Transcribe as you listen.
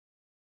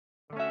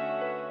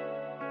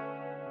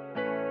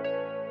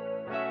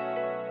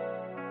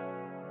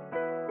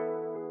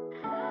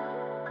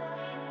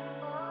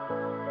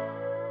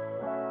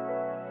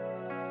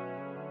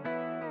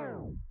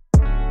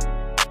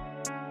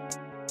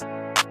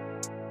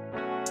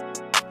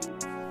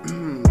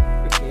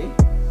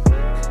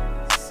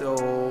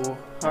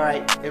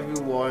Alright,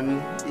 everyone,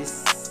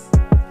 this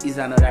is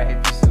another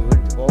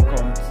episode.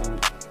 Welcome to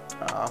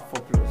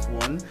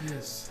 4+1.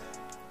 Yes.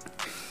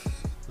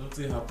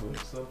 Something happened.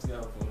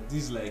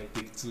 This is like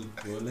take two,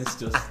 but let's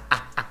just.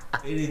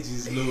 Energy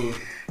is low.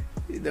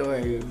 Don't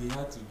worry. We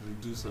had to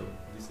reduce this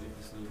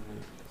episode.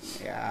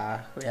 Maybe.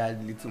 Yeah, we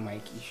had little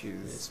mic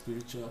issues. A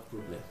spiritual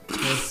problem.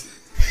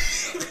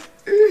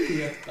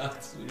 We are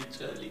back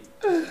spiritually.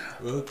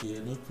 Okay,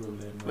 no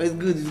problem. But it's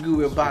good,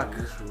 we're back.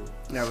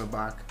 Yeah, we're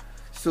back.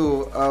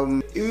 So,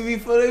 if you've been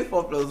following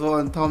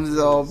 4+1, thumbs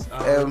up.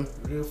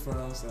 Real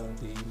fans and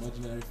the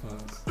imaginary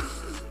fans.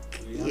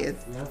 We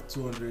have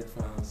 200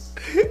 fans.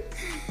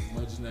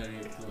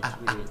 Imaginary plus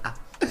real.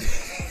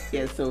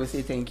 Yeah, so we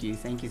say thank you.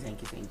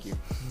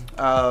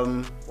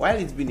 While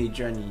it's been a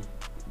journey,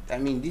 I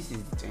mean, this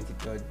is the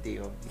 23rd day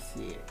of this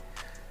year.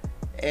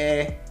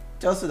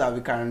 Just so that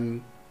we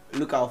can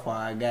look out for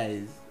our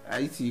guys.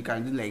 You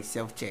can do like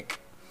self-check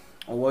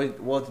on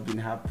what's been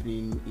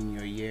happening in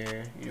your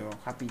year,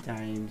 happy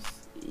times.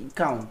 It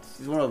counts.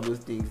 It's one of those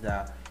things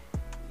that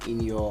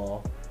in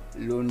your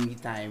lonely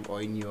time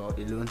or in your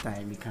alone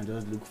time you can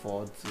just look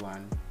forward to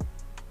and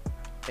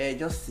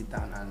just sit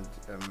down and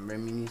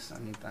reminisce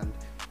on it and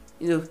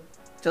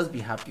just be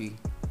happy.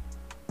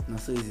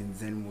 Naso is in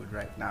Zen mode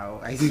right now.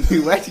 I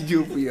think, why did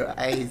you open your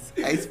eyes?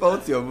 I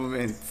spelt your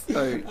moment.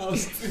 Sorry. I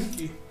was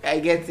thinking. I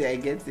get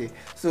it.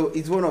 So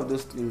it's one of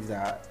those things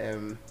that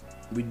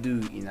we do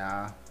in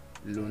our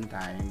alone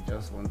time.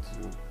 Just want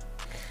to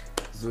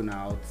zone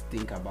out,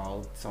 think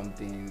about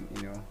something,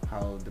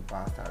 how the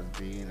past has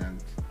been,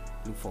 and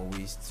look for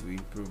ways to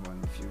improve on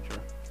the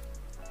future.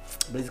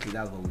 Basically,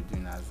 that's what we do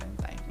in our Zen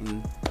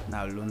time, in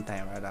our alone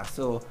time rather.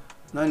 So,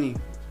 Noni,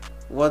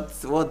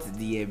 what's the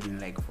year been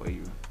like for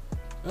you?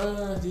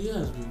 The year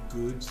has been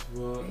good,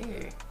 but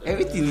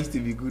everything needs to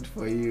be good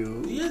for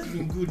you. The year has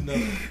been good now.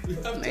 We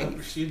have to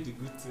appreciate the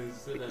good things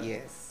so that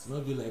it's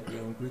not be like we're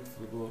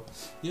ungrateful. But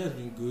the year has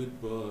been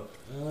good, but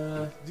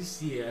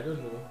this year I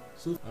don't know.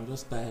 So I'm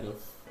just tired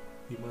of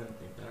human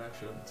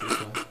interaction so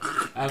far.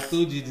 I've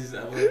told you this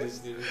about this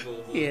thing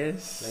before. But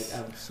like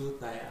I'm so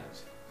tired.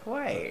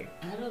 Why?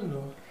 I don't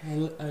know.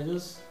 I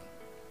just.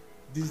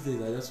 These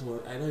days, I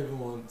don't even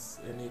want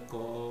any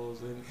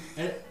calls.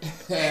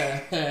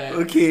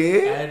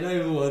 Okay. I don't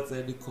even want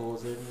any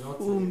calls and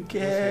nothing.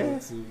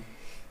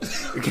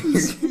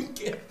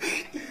 Okay.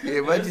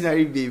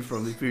 Imaginary babe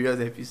from the previous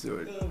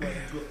episode. Oh my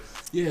god.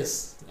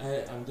 Yes,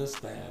 I'm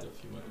just tired of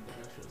human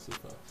interaction so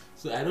far.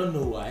 So I don't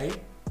know why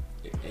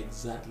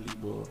exactly,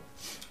 but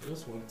I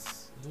just want to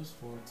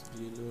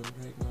be alone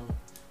right now.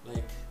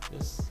 Like,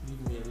 just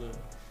leave me alone.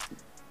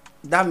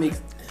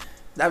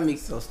 That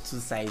makes us two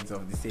sides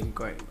of the same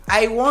coin.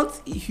 I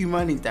want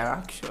human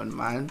interaction,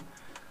 man.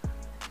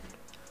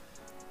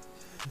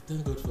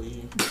 Thank God for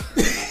you.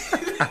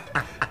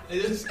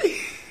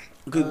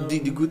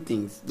 The good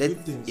things.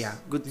 Good things. Yeah,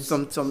 good.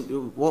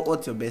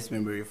 What's your best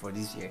memory for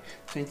this year?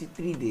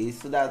 23 days,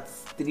 so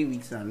that's 3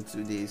 weeks and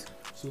 2 days.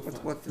 So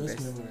what's the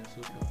best memory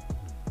so far?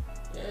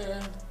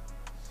 Yeah,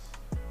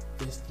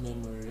 best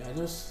memory.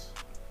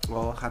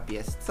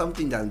 Happiest.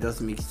 Something that just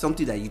makes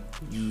something that you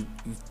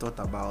thought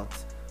about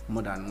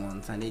more than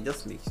once, and it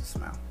just makes you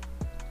smile.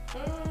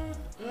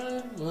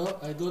 Well,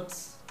 I got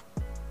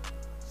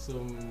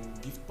some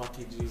gift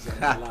packages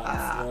and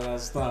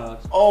alerts.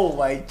 Oh,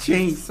 my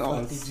chain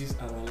songs. Packages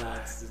and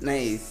alerts.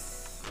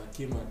 Nice. That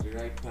came at the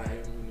right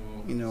time,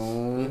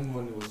 when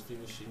money was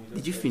finishing.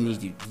 Did you finish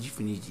the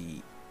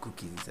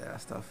cookies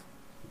and stuff?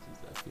 Cookies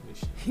are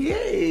finishing.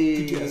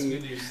 Yay! Cookie has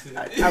finished.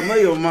 I'm not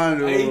your man,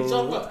 though.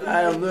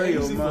 I am not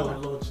your man. For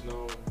lunch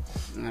now.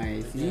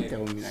 Nice. You didn't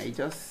tell me. You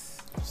just.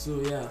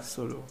 So yeah,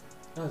 solo.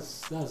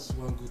 That's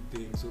one good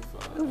thing so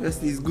far.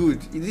 Obviously, it's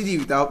good. You did it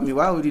without me.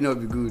 Why would it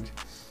not be good?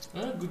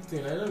 Not a good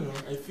thing. I don't know.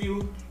 I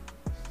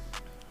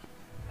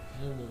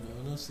will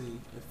not say.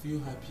 I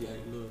feel happy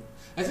alone.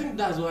 I think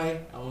that's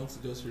why I want to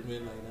just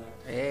remain like that.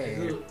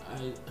 Yeah. I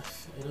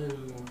don't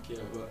even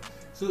care about.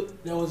 So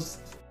I was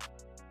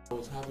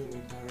having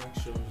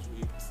interactions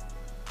with.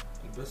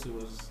 The person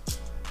was,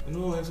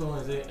 when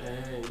someone say,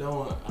 "You don't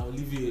want, I'll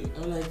leave you."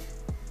 I'm like,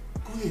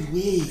 go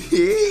away.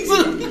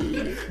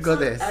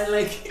 Goddess. I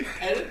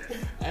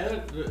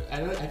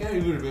can't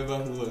even remember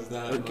who was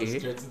that. Okay.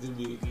 Was threatening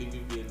me with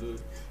leaving me alone.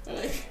 I'm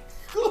like,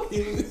 go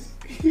away.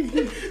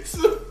 So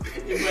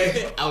in my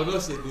head, I would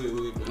not say go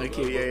away.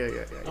 Okay,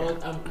 yeah.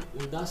 I'm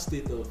in that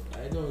state of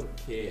I don't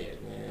care,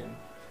 man.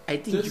 I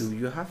think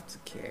you have to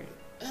care.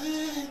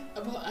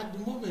 But at the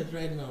moment,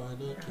 right now, I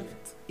don't care.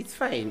 It's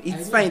fine.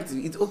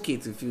 It's okay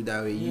to feel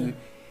that way. Yeah.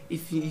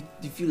 If you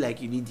feel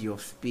like you need your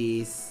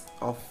space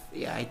off,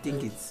 I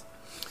think it's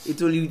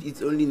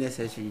only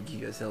necessary to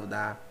give yourself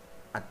that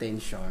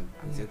attention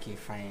and say, okay,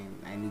 fine,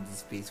 I need this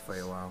space for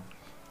a while.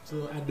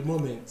 So at the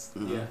moment,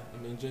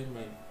 I'm enjoying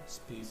my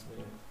space,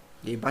 man.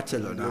 You're a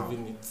bachelor I'm now.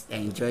 loving it. You're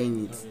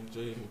enjoying it. I'm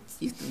enjoying it.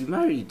 You used to be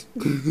married.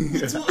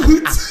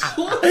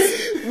 What?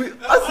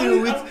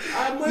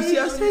 I'm you should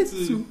have said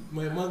to to.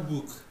 my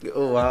MacBook.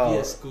 Oh wow.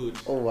 Yes, good.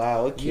 Oh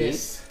wow. Okay.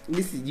 Yes.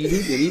 Listen, you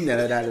need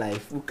another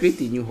life. We'll create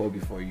a new hobby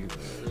for you.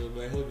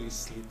 My hobby is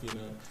sleeping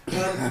now.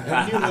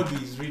 My new hobby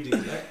is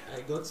reading.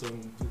 I got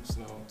some books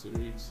now to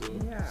read, so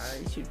Yeah,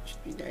 it should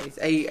be nice.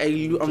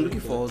 I'm looking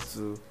forward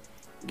to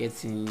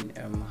getting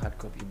hard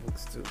copy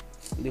books too.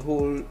 The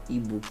whole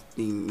ebook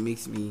thing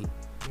makes me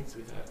makes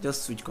me happy.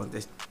 just switch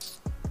context.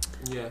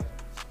 Yeah,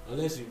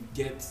 unless you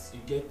get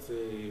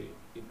a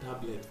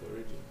tablet for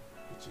reading,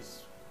 which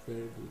is very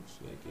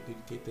good, like a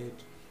dedicated.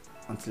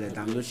 Until I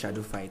download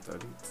Shadow Fight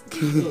on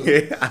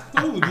it.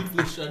 How would you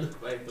play Shadow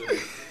Fight on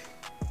it?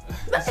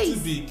 It's too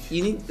big.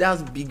 You need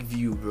that's big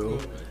view, bro. Oh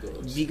my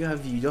god. Bigger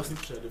view. Just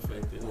Keep Shadow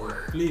Fight and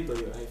play it on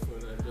your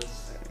iPhone and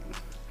just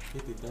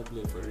get a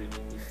tablet for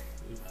reading.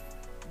 If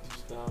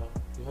digital,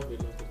 you have a lot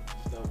of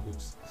digital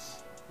books.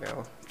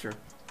 well, true.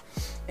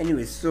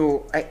 Anyway,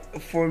 so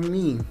for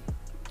me,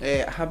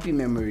 happy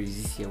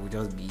memories this year will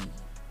just be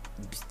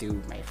stay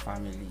with my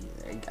family.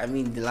 Like, I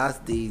mean, the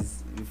last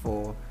days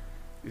before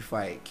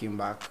I came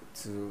back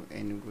to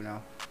Enugu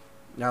now,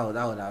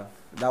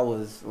 that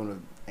was one of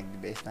like the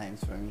best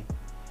times for me.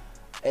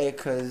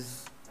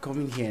 Cause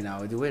coming here now,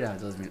 the weather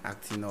has just been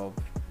acting up.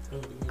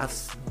 I've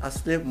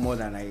slept more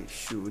than I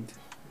should.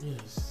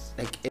 Yes.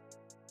 Like,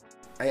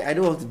 I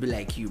don't want to be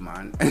like you,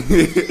 man.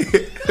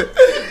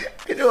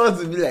 I don't want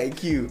to be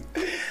like you.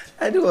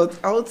 I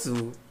want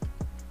to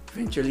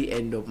eventually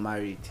end up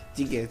married.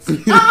 Do you get?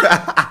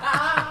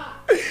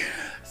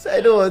 So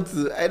I don't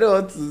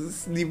want to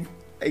sleep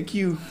like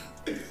you.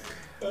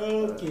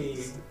 Okay.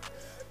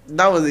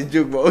 That was a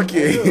joke, but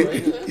okay. I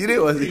know. You know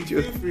it was a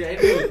Feel joke. free, I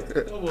know.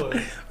 Come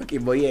on. Okay,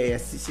 but yeah,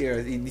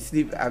 serious. In the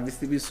sleep, I've been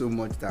sleeping so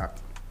much that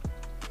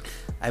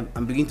I'm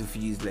beginning to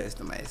feel useless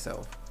to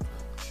myself.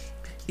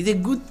 It's a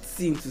good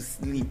thing to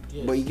sleep,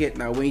 Yes. but you get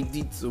now when you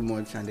did so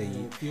much and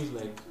then It feels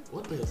like,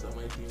 what else am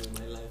I doing in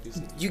my life?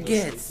 you Not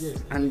get sleep.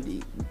 Yes.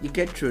 and you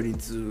get thrown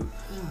into,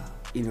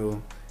 you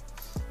know,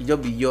 you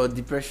just be your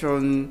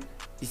depression.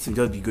 This will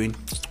just be going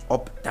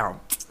up down.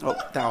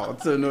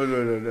 So no.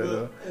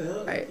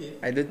 Okay.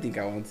 I don't think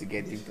I want to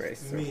get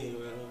depressed. So. Me,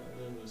 well, I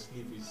don't know.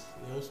 Sleep it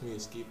helps me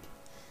escape.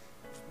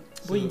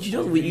 But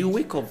you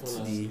wake up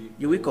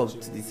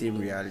to the same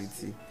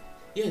reality.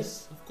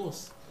 Yes, of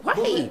course.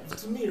 Why? But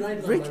to me, right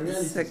now, Break my the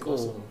reality is circle.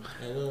 awesome.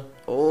 I know.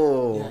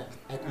 Oh. Yeah,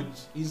 I could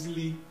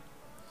easily.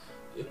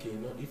 Okay,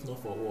 if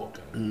not for work,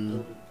 I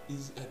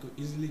could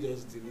easily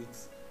just delete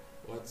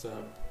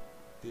WhatsApp,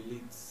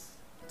 delete.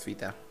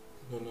 Twitter.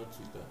 No, not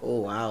Twitter.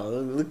 Oh wow!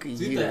 Look at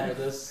Twitter, you. I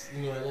just,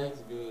 I like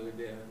to go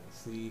there and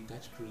see,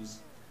 catch cruise.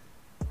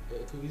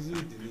 I could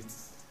easily delete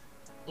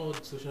all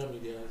the social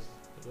medias,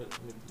 but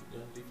maybe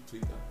just leave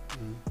Twitter.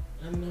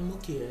 And I'm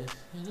okay.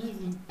 I don't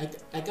even,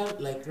 I can't,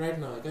 like right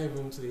now, I can't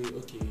even say,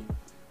 okay,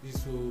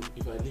 this will,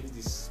 if I leave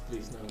this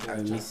place now,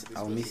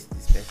 I'll miss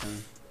this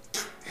person.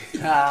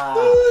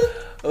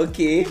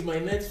 Okay. It's my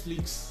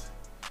Netflix,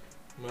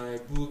 my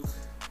book,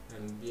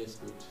 and BS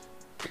Code.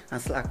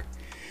 And Slack.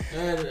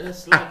 And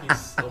Slack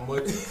is on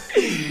Monday.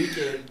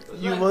 Weekend.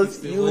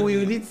 You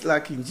will need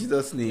Slack in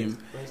Jesus' name.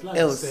 Slack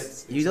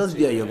Else, you just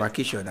be on your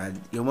vacation and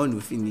your money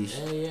will finish.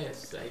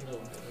 Yes, I know.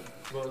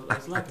 But my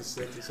Slack is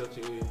set in such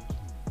a way.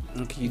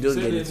 Okay, you don't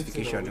Send get anything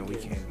notification on the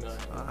weekends. weekend.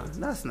 No.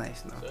 That's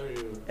nice now. Sorry.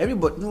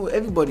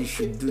 Everybody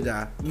should do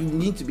that. You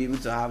need to be able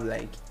to have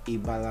like a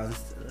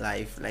balanced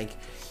life, like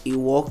a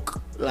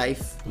work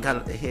life.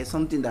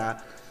 Something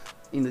that,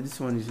 this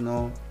one is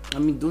not. I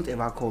mean, don't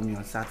ever call me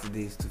on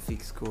Saturdays to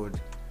fix code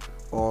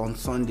or on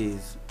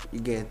Sundays. You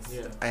get?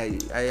 Yeah.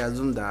 I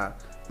assume that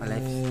my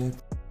life.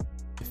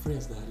 My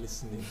friends that are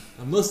listening,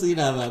 I'm not saying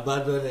I've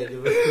abandoned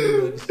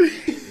anybody.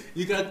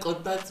 You can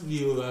contact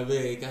me over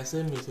there. You can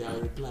send me, I'll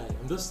reply.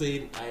 I'm just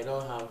saying I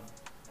don't have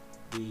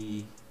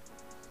the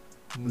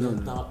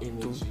mental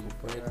energy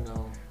right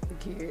now.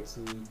 Okay. To,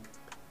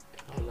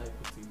 how will I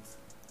put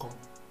it?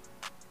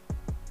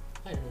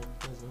 I know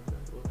that's not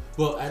right.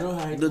 But I don't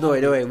have. Don't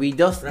worry. We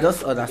just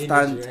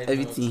understand energy right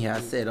everything now he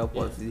has said up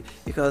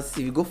because if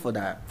you go for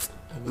that,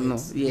 I might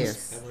lose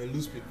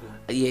people.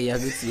 Yeah, you're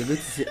going to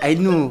say. I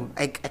know.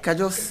 I can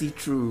just see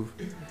through.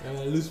 I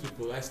might lose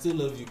people. I still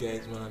love you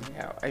guys, man.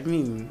 Yeah, I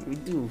mean, we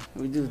do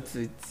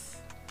too.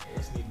 I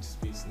just need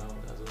space now.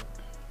 That's all.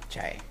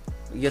 Chai.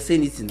 You're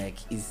saying it in like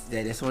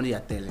there's somebody you're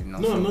telling. No,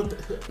 not.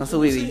 No, so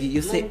wait.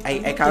 You say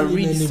I can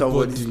read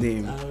somebody's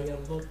name. I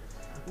am not.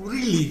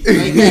 Really?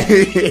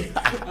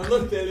 I'm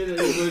not telling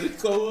anybody.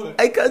 Come on.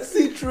 I can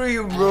see through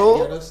you,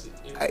 bro.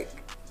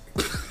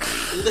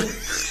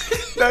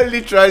 Not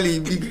literally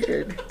big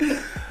head.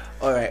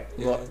 All right,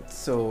 but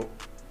so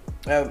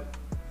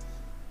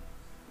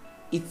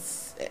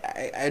it's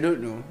I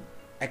don't know.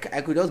 I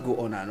could just go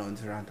on and on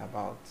to rant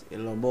about a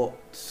lot,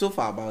 but so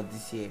far about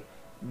this year,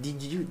 do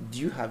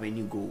you have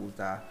any goals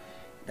that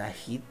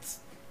hit?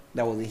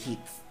 That was a hit.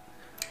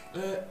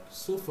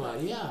 So far,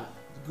 yeah.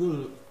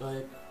 Goal,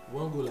 like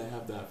one goal I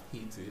have that I've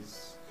hit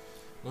is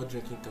not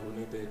drinking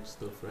carbonated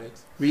stuff, right?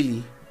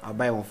 Really? I'll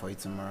buy one for you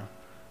tomorrow.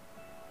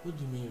 What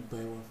do you mean you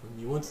buy one for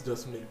me? You want to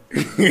just make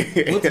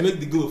you want to make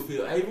the goal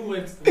fail. I even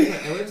went to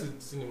the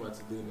cinema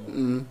today now.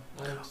 Mm.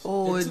 And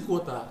Oh, I took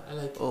water. I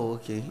like Oh,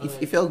 okay. I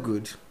like- It felt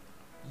good.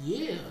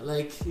 yeah,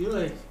 like you're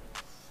like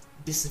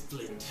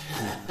disciplined.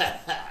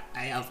 I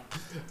have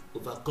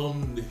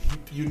overcome the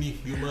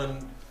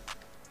human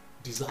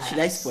desires. Should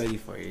I spoil it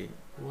for you?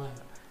 Why?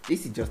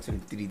 This is just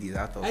 23 days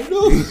out of. I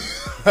know.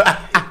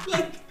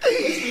 Like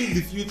let's be in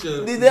the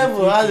future. The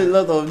devil has a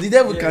lot of. The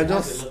devil Yeah, can he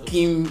has just a lot of-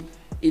 scheme.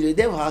 The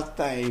devil has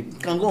time. He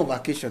can go on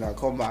vacation and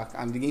come back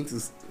and begin to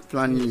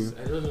plan new. Yes,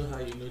 I don't know how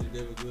you know the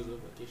devil goes on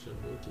vacation,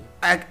 but okay.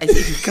 I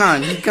think he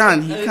can. He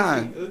can. He Okay,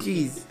 can. okay.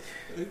 Jeez.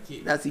 Okay.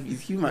 That's if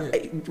he's human.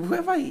 Yeah.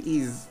 Whoever he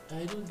is.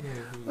 I don't know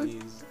who he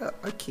is.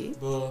 Okay.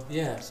 But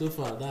yeah, so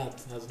far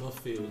that has not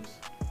failed.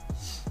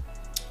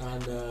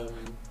 And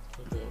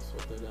what else?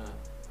 What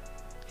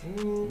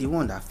other? The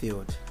one that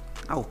failed,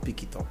 I will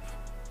pick it up.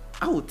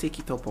 I will take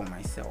it up on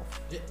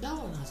myself. That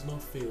one has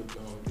not failed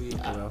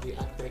now. Well. The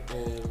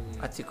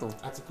article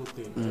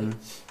thing, Mm.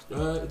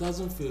 right? It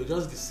doesn't fail.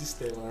 Just the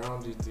system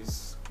around it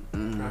is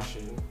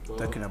crashing. But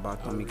Talking about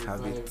I'll atomic revive,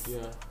 habits. Yeah,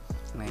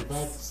 revive the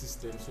Nice.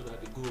 system so that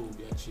the goal will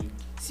be achieved.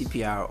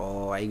 CPR,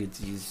 or are you going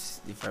to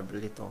use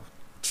defibrillator?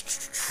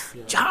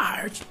 Yeah.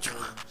 Charge.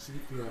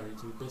 CPR,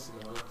 it will be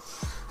personal.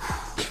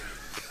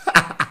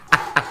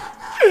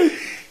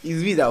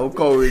 It's me that will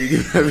call with the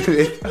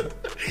defibrillator.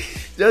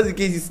 Just in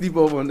case you sleep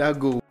off on that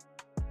goal.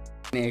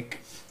 Neck.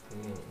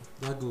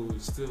 That goal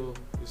is still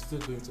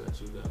going to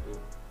achieve that goal.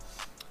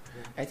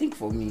 I think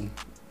for me,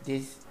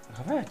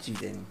 have I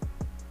achieved any?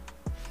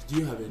 Do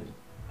you have any?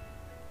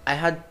 I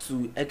had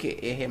to.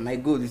 Okay, my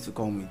goal is to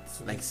come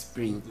with like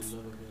sprint. The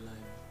love of your life.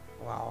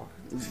 Wow,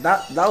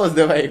 that was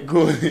never a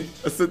goal.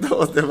 So that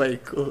was never a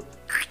goal.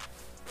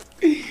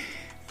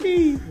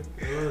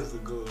 What was the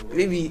goal?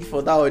 Maybe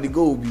for that one, the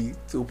goal will be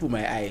to open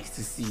my eyes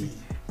to see.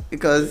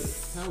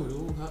 Because How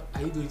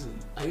are you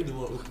the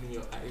one opening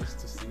your eyes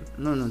to see?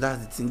 no,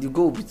 that's the thing. The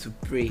goal will be to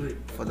pray Pray.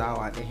 for that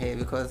one.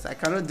 Because I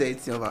cannot do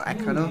anything about. I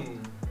cannot.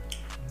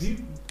 I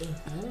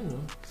don't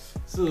know.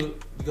 So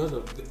because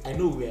of I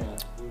know we are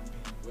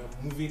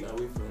moving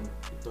away from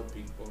the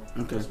topic,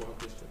 but Okay. just one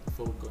question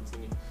before we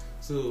continue.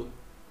 So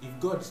if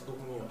God is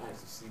opening your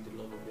eyes to see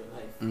the love of your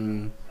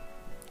life,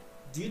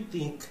 do you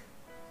think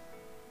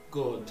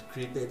God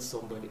created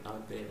somebody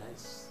out there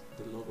that's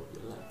the love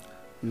of your life?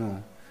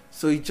 No.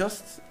 So it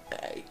just.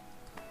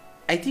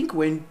 I think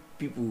when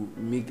people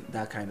make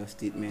that kind of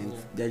statement,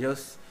 they're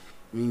just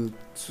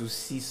to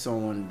see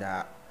someone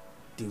that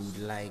they would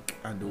like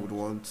and they would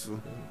want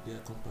to. They are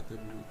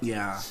compatible with.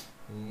 Yeah.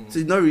 Mm. So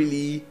it's not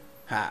really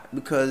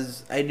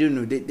because I don't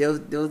know. There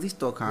was this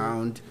talk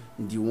around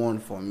the one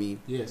for me.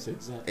 Yes,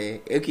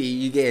 exactly. Okay,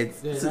 you get.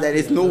 Yeah, So there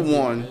is no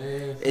one.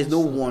 There's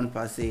no so. one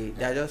per se.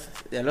 There are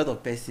a lot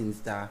of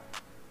persons that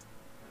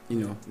that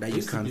I you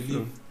used to can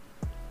believe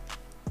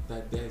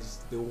that there's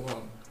the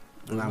one.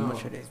 I'm No. not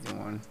sure there's the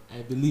one.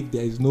 I believe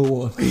there is no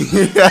one.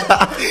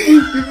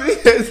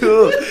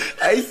 So,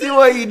 I see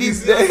what you did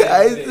there.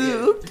 I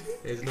see.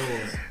 There's no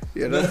one.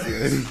 You're not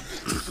serious.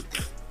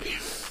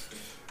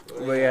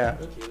 But yeah,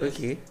 let's-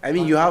 okay. I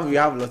mean, you have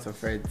lots of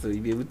friends, so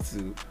you'll be able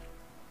to,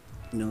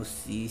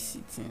 see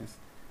things.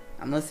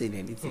 I'm not saying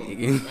anything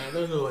again. I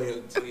don't know what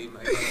you're saying.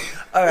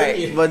 All right,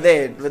 Okay. but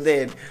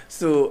then,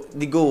 so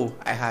the goal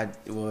I had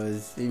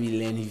was maybe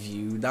learn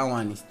view. That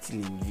one is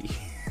still in view.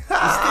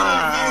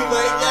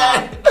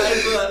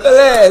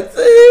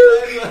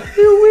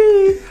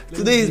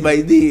 Today is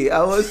my day.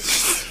 I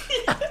was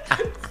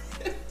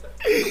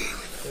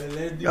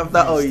after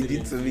all you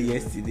did to me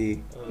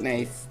yesterday.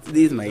 Nice.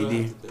 Today is my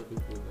day.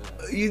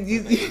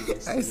 You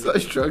I saw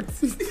structure.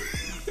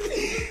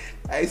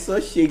 I saw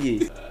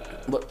shaggy.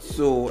 But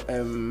so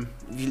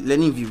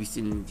learning view is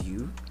still in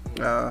view.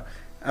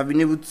 I've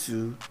been able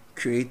to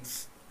create.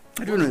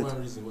 I don't know.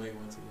 One reason why you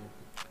want to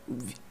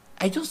learn.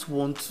 I just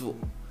want to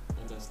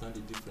Understand the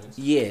difference.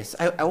 Yes,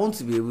 I want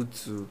to be able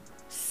to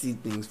see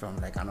things from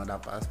like another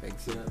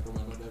perspective. Yeah, from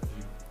another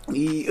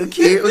view.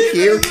 Okay.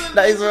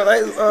 That is what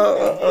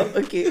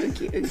okay.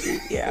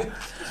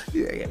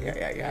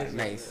 Yeah.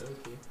 Nice.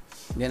 Okay.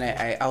 Then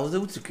I was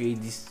able to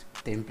create this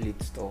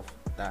template stuff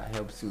that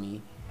helps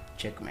me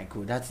check my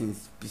code. That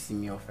thing's pissing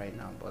me off right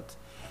now, but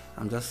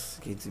I'm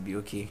just going to be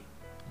okay.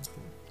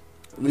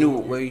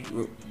 Okay.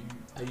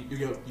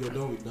 You're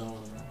done with that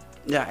one.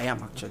 Yeah, I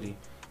am actually.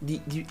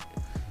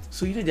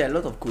 So there are a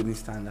lot of coding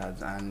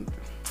standards, and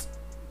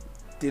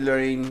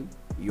tailoring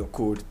your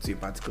code to a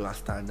particular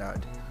standard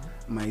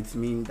might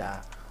mean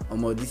that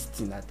this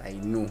thing that I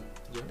know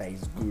that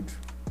is good,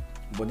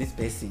 but this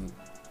person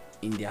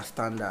in their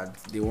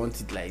standards they want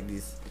it like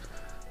this.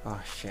 Oh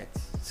shit!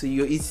 So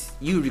it's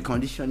you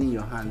reconditioning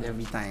your hand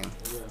every time.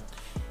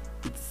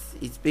 Yeah.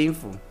 It's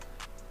painful.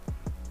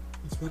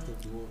 It's part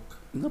of the work.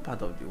 It's not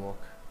part of the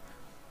work.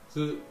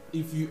 So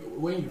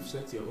when you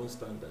set your own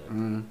standard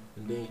and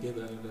then you get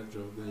another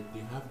job, they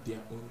have their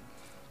own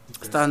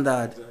different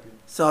Standard. Exactly.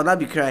 So I'll not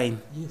be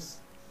crying. Yes.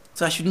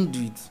 So I shouldn't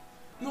do it.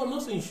 No, I'm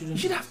not saying you shouldn't. You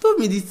should have told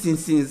me this thing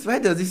since. Why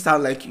does it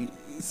sound like you?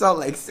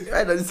 Why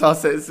does it sound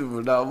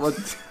sensible now? But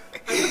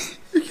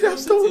you should have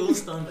set told your own me.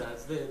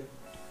 standards.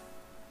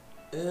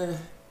 Then,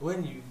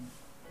 when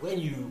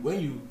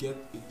you get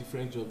a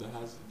different job that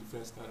has a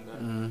different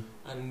standard,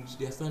 and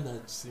their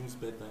standard seems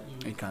better,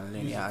 You can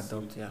learn, use yeah, it to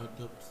adopt, yeah.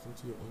 Adopt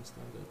into your own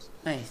standards.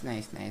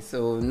 Nice.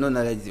 So no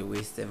knowledge is a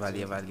waste,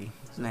 everly.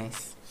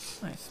 Nice.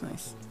 No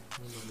knowledge.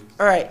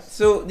 Alright,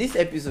 so this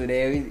episode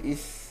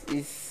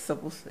is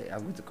supposed to,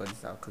 I'm going to cut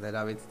this out because I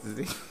don't have it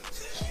to say.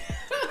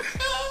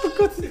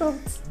 Cut it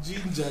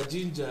out.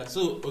 Ginger.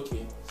 So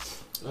okay.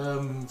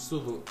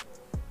 So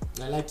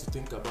I like to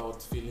think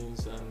about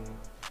feelings and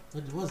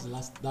what was the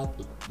last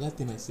that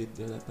thing I said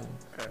the other time?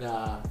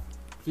 That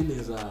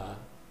feelings are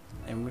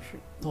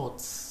Emotion.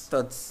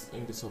 thoughts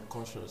in the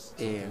subconscious.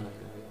 Yeah. Like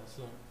that, yeah.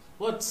 So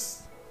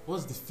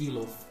what's the feel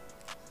of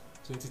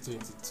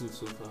 2022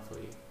 so far for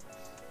you?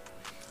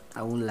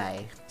 I won't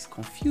lie, it's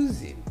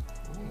confusing.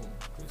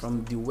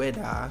 From the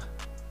weather,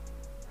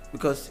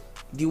 because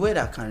the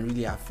weather can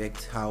really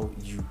affect how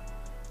you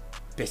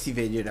perceive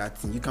any other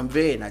thing. You can be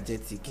very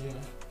energetic,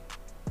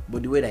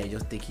 but the weather is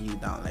just taking you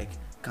down, like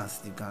can't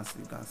sleep.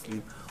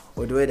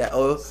 Or the weather,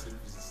 Sleep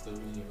is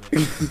disturbing you.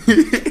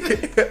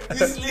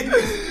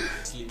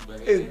 Sleep.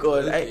 Oh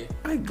God, Okay.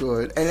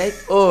 I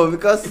like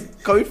because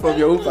coming from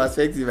your own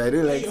perspective, I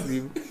don't like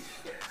sleep.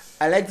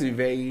 I like to be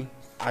very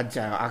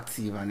agile,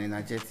 active, and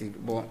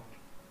energetic, but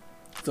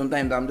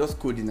sometimes I'm just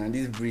coding and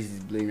this breeze is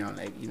blowing me. I'm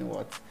like, you know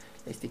what?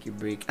 Let's take a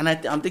break, and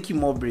I'm taking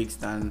more breaks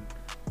than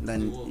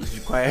is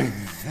required.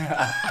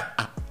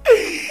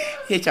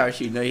 HR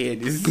should not hear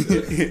this.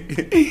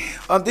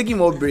 I'm taking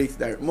more breaks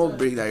that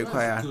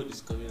require. Good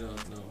is coming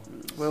out now.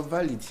 Well,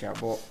 valid, yeah,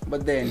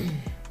 but then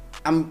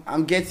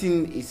I'm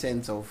getting a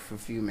sense of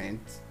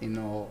fulfillment,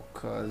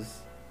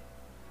 cause,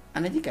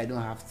 and I think I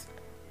don't have to.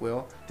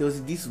 Well, there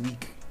was this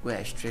week where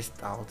I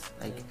stressed out,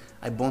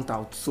 I burnt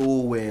out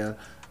so well.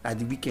 At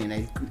the weekend,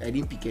 I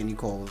didn't pick any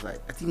calls. I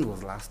think it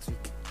was last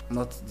week,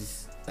 not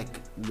this,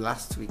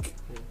 last week.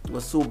 It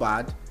was so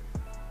bad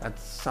that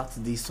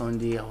Saturday,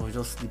 Sunday, I was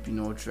just sleeping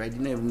all through. I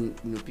didn't even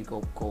pick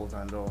up calls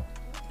and all.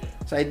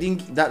 So I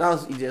think that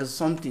was just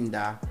something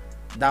that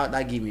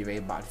gave me a very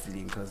bad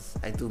feeling, because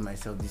I told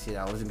myself this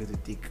year I wasn't going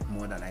to take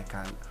more than I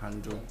can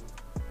handle.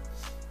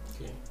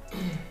 Okay.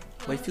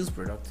 But it feels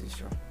productive,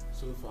 sure.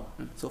 So far.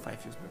 It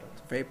feels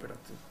productive. Very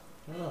productive.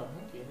 Oh,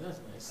 okay, that's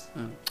nice.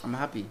 I'm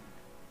happy.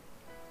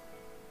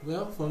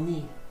 Well, for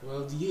me,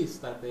 the year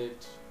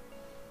started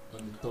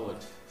on the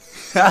 3rd.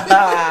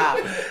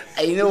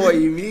 I know what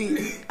you mean.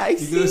 I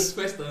see. Because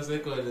first and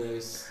second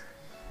is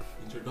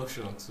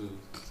introduction to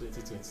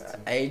 2022.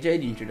 I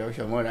enjoyed the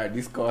introduction more than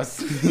this course.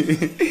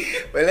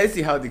 But let's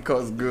see how the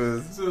course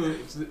goes. So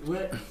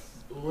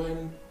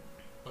when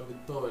on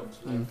the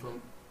 3rd, from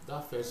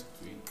that first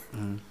week,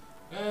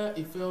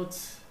 it felt,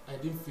 I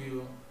didn't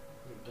feel,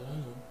 I don't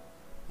know,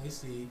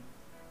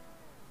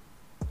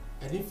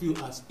 I didn't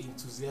feel as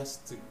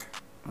enthusiastic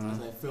as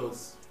I felt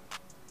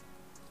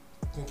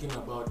thinking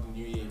about the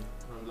new year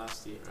from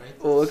last year, right?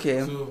 Oh,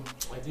 okay. So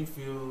I didn't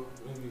feel,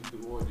 maybe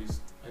the word is,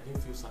 I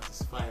didn't feel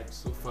satisfied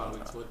so far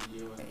with what the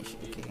year was.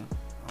 Okay.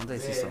 I'll let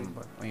you see some,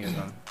 but when you're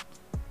done.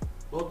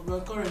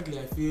 But currently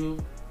I feel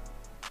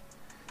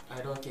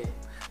I don't care.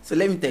 So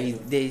let me tell you,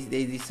 there's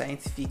a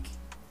scientific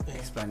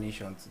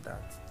explanation to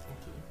that.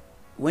 Okay.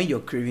 When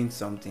you're craving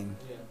something,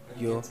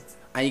 Yeah.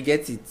 and you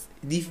get it,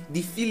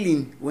 the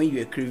feeling when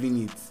you're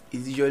craving it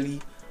is usually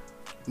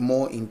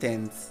more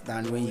intense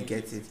than when you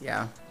get it.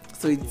 Yeah.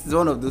 So it's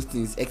one of those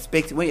things.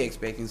 When you're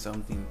expecting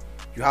something,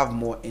 you have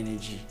more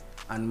energy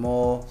and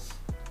more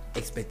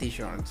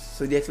expectations.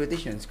 So the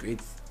expectations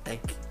create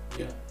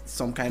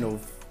some kind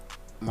of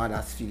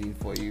mother's feeling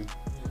for you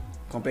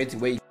compared to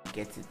where you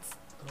get it.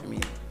 I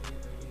mean,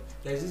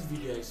 there's this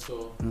video I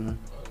saw.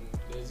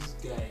 There's this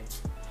guy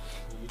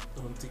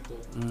on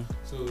TikTok.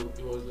 So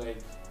it was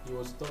like he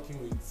was talking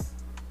with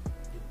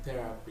a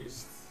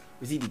therapist.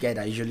 is he the guy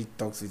that usually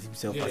talks with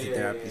himself as a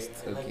therapist?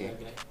 I Okay. like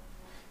that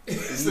guy.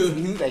 So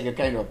he's like your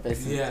kind of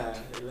person. Yeah,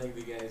 I like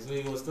the guy. So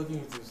he was talking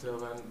with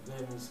himself, and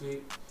then he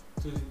said,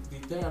 so the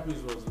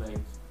therapist was like,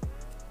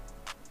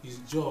 his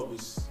job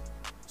is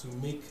to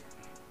make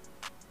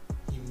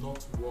him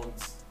not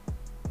want,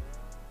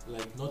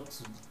 not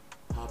to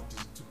have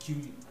to kill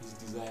his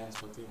desires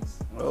for things.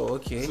 Oh,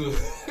 okay. So,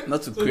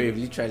 not to crave,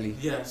 literally.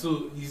 Yeah.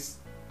 So he's,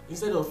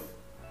 instead of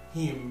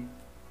him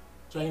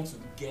trying to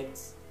get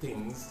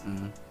things,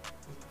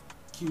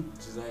 kill the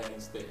desire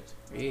instead.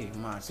 Hey,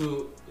 man.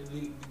 So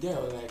the guy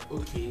was like,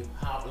 okay,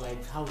 how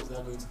is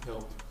that going to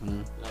help?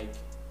 And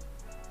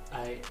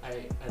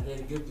then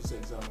he gave this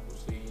example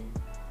saying,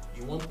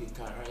 you want a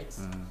car, right?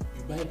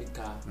 You buy the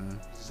car,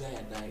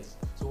 desire dies.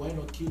 So why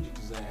not kill the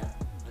desire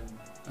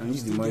and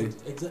use the money?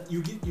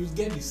 You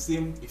get the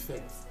same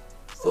effect.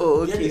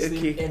 So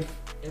okay.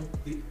 And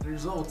the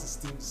result is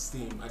still the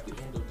same at the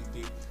end of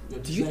the day.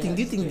 Do you think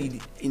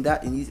in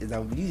this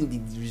example, do you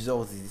think the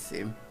result is the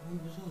same?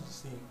 The result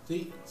is the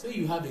same. Say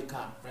you have a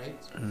car, right?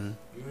 You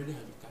already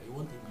have a car. You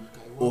want a new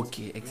car. You want,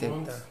 okay, except you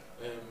want, that.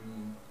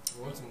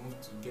 You want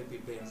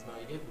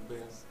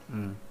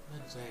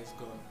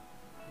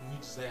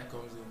desire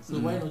comes in. So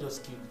why not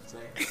just kill the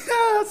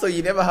desire? So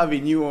you never have a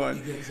new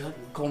one. Yeah,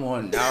 exactly. Come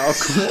on now.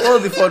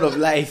 What's the fun of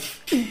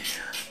life?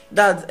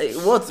 That's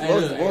what's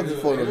the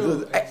fun of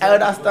this? I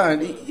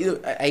understand.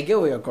 I get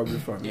where you're coming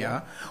from,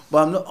 yeah.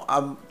 But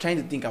I'm trying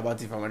to think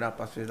about it from another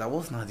perspective. Like,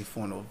 what's not the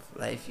fun of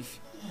life?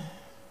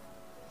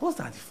 What's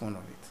not the fun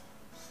of it?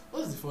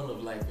 What's the fun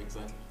of life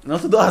exactly?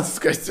 Not to don't ask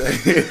this question.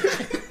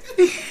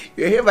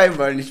 You're hereby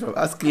banished from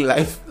asking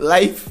life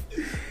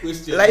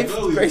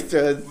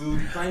questions. We'll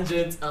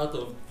tangent out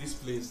of this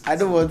place. I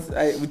don't want.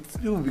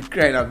 People will be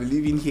crying. I'll be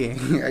leaving here.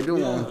 I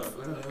don't want.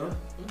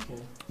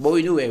 Okay. But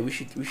we know where we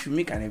should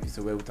make an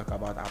episode where we talk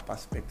about our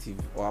perspective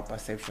or our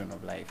perception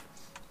of life.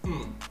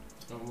 People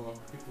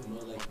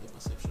not like the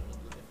perception of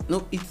life.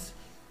 No,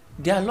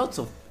 there are lots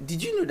of.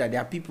 Did you know that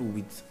there are people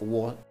with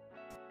war?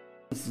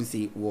 I don't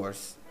say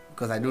wars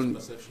because I don't.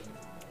 Perception.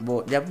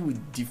 But there are people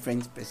with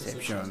different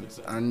perceptions,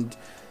 exactly. And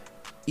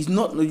it's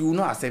not. You will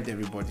not accept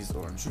everybody's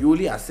own. You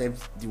only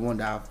accept the one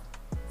that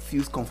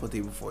feels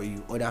comfortable for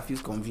you, or that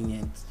feels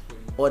convenient,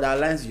 or that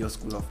aligns with your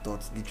school of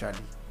thought. Literally,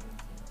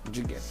 did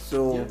you get?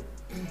 So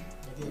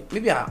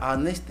maybe our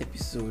next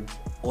episode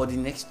or the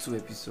next 2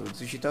 episodes,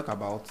 we should talk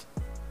about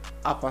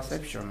our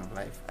perception of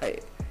life.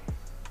 It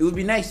would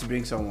be nice to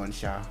bring someone,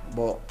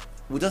 but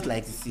we just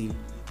like to see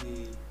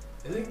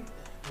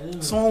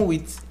someone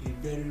with a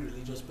very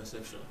religious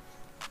perception.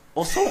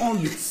 Or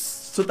someone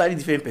with totally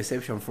different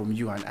perception from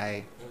you and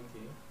I.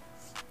 Okay.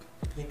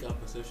 I think our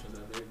perceptions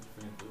are very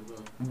different as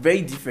well.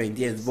 Very different,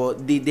 yes,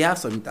 but they have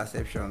some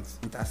intersections.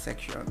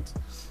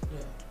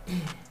 Yeah.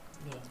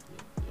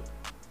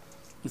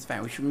 It's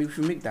fine. We should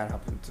make that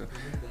happen too.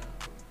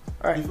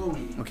 All right. Before we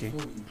end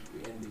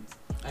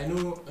it, I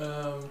know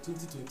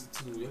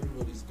 2022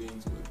 everybody's going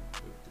to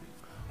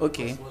Web3.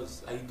 Okay.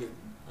 Do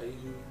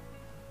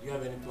you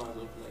have any plans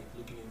of like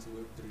looking into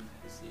Web3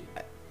 this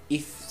year?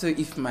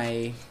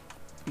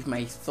 If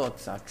my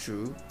thoughts are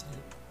true,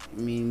 it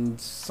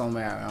means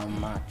somewhere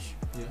around March,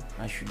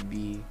 I should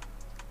be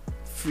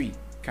free,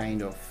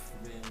 kind of.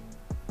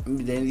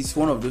 Then it's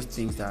one of those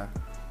things that,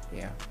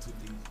 to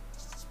the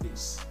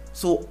space.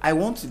 So I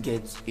want to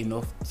get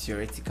enough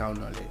theoretical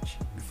knowledge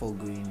before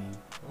going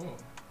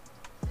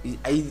in.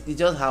 It's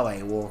just how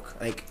I work.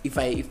 Like if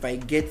I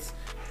get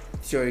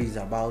theories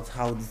about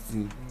how this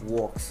thing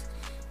works,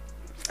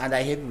 and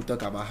I hear people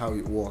talk about how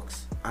it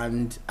works,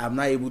 and I'm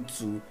not able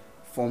to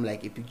form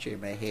like a picture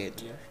in my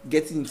head,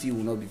 getting into it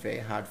will not be very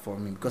hard for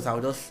me because I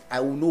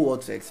will know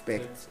what to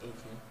expect.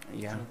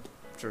 Yeah,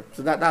 true.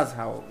 So that's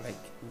how like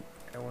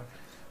I work.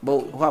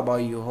 But what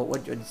about you? You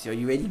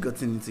already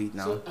gotten into it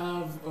now? So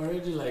I've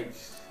already like,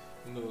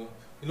 you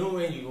know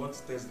when you want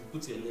to test, you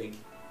put your leg.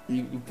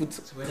 You put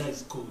whether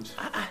it's cold.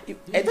 I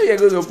thought you were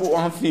going to put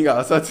one finger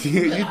or something.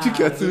 You took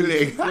your 2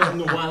 legs.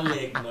 No, one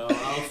leg now.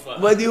 Alpha.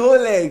 But the whole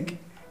leg.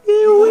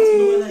 You want to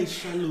know whether it's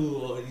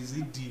shallow or is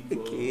it deep?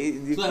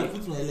 Okay. So I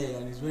put my leg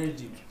and it's very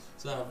deep.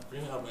 So I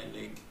bring out my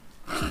leg.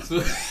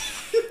 So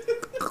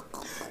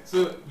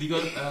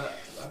because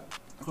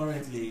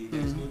currently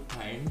there's no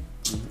time.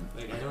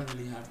 Like I don't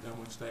really have that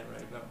much time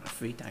right now.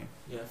 Free time.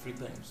 Yeah, free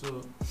time.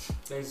 So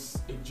there's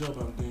a job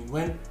I'm doing.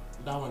 When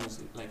that one is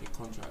like a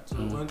contract. So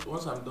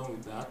once I'm done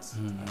with that,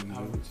 I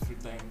have free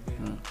time.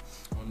 Then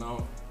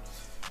now.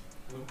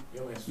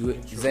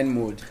 Zen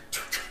mode.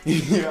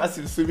 You have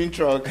to swimming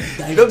truck.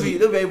 Don't be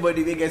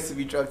everybody make a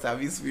swimming truck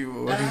to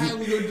swim.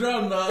 We go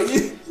drown now.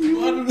 You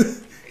want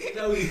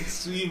that we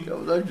swim.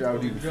 I'm not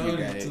drowning. Drown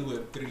into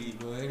Web3,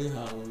 but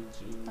anyhow,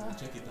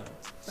 check it out.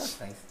 That's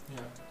nice.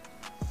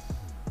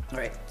 Yeah.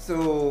 Alright.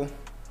 So,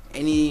 do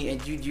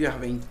you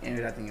have any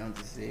other thing you want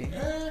to say? I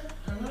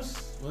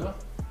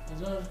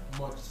don't have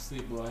much to say,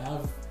 but I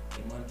have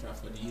a mantra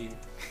for the year.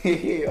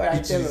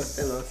 Alright, tell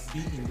us. Be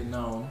in the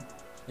now.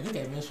 I think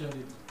I mentioned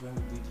it when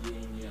we did year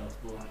in year out,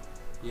 but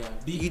yeah,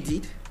 you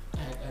did?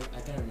 I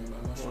can't remember,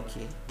 I'm not sure.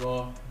 Okay.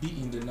 But be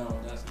in the now,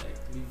 that's like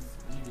live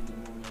in the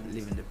moment.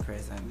 Live in the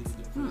present. Live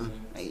in the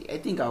present. I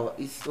think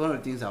it's one of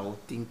the things I will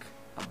think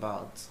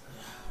about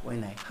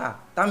when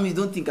that means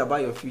don't think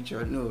about your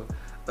future. No.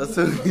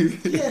 Also,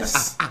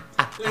 yes.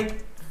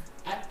 Like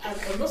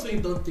I'm not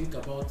saying don't think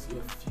about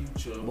your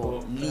future,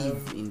 but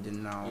live in the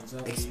now.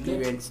 Exactly.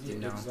 Experience the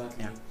now.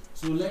 Exactly. Yeah.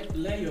 So let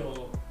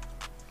your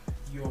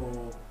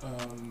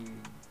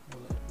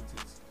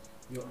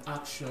your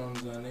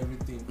actions and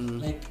everything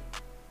like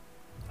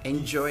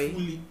enjoy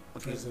fully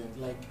present.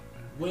 Like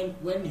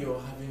when you're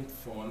having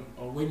fun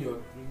or when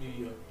you're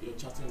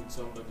chatting with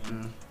somebody,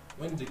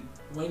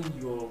 when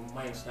your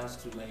mind starts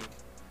to like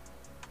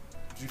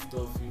drift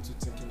off into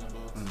thinking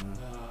about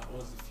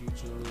what's the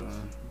future,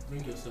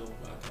 bring yourself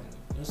back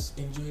and just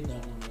enjoy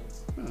that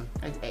moment.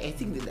 I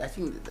think that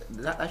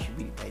should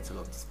be the title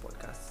of this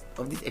podcast,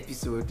 of this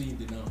episode. Be in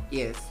the now.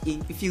 Yes,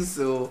 it feels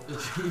so.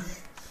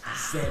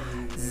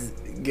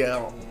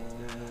 Girl,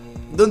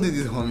 don't do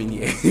this humming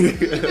here.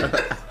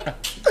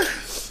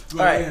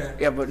 Alright,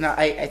 yeah, but now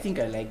I think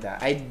I like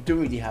that. I don't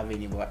really have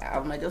any, but I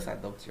might just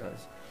adopt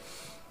yours.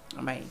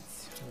 I might.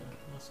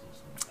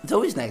 It's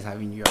always nice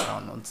having you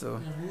around, also.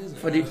 Yeah,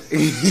 for the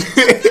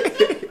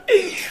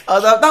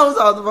that was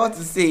what I was about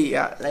to say.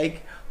 Yeah,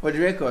 like for the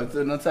record,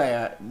 so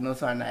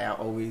Noto and I are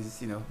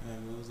always, Yeah,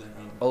 he was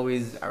around.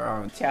 always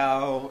around.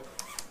 Ciao.